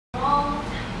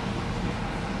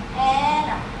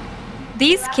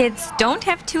These kids don't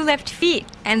have two left feet,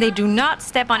 and they do not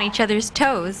step on each other's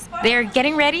toes. They are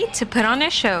getting ready to put on a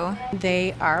show.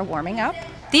 They are warming up.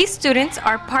 These students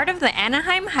are part of the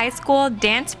Anaheim High School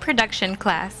Dance production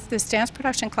class. This dance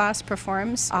production class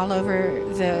performs all over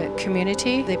the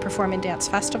community. They perform in dance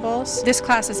festivals. This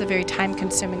class is a very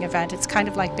time-consuming event. It's kind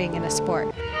of like being in a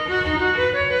sport.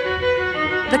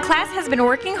 The class has been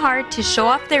working hard to show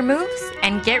off their moves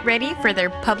and get ready for their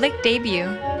public debut.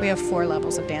 We have 4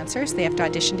 levels of dancers. They have to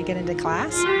audition to get into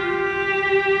class.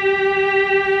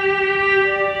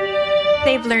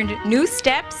 They've learned new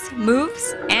steps,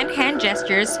 moves, and hand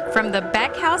gestures from the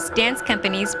Backhaus Dance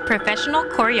Company's professional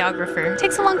choreographer. It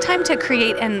takes a long time to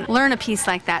create and learn a piece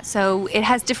like that, so it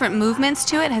has different movements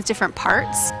to it, it has different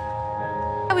parts.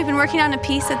 We've been working on a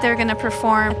piece that they're going to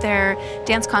perform at their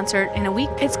dance concert in a week.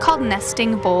 It's called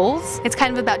Nesting Bowls. It's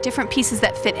kind of about different pieces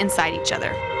that fit inside each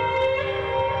other.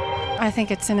 I think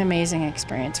it's an amazing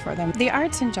experience for them. The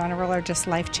arts in general are just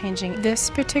life-changing. This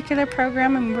particular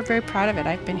program, and we're very proud of it.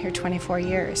 I've been here 24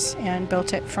 years and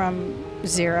built it from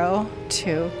 0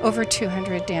 to over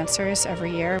 200 dancers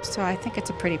every year. So I think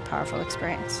it's a pretty powerful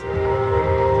experience.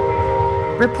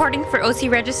 Reporting for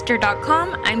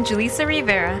OCRegister.com, I'm Julissa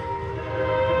Rivera.